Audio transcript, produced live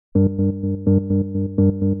In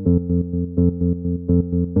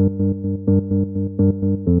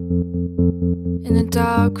a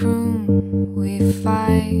dark room we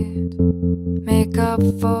fight, make up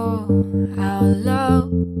for our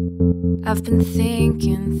love. I've been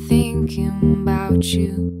thinking about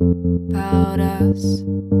you, about us.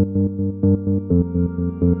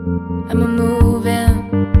 And we're moving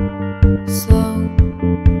slow,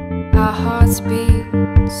 our hearts beat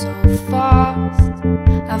so fast.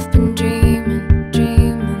 I've been dreaming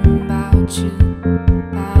about you,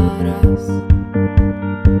 about us.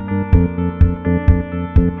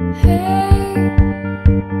 Hey,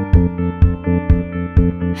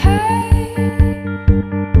 hey,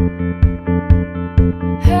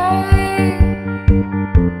 hey,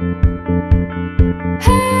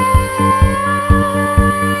 hey.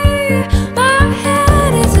 My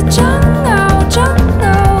head is a jungle,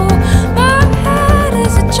 jungle. My head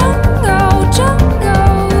is a jungle,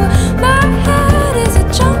 jungle. My head is a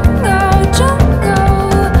jungle, jungle.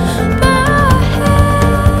 My head.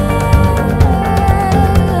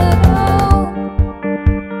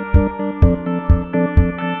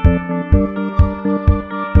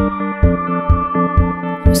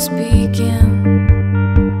 I'm speaking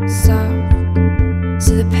soft,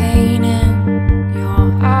 see the pain in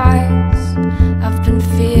your eyes. I've been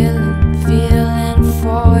feeling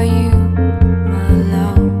for you, my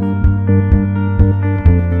love.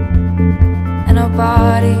 And our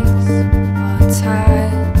bodies are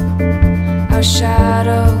tied, our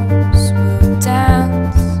shadows will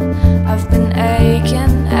dance. I've been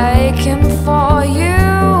aching for you,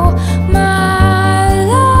 my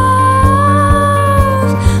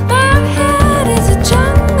love. My head is a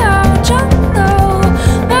jungle, jungle.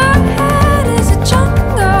 My head is a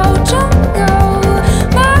jungle, jungle.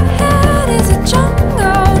 My head is a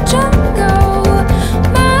jungle, jungle.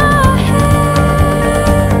 My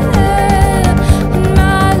head.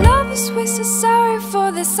 My love is wasted, sorry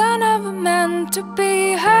for this. I never meant to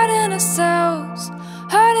be hurting ourselves,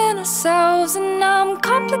 and I'm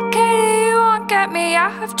complicated, you won't get me. I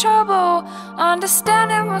have trouble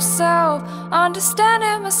understanding myself,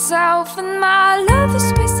 and my love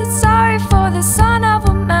is wasted, sorry for this.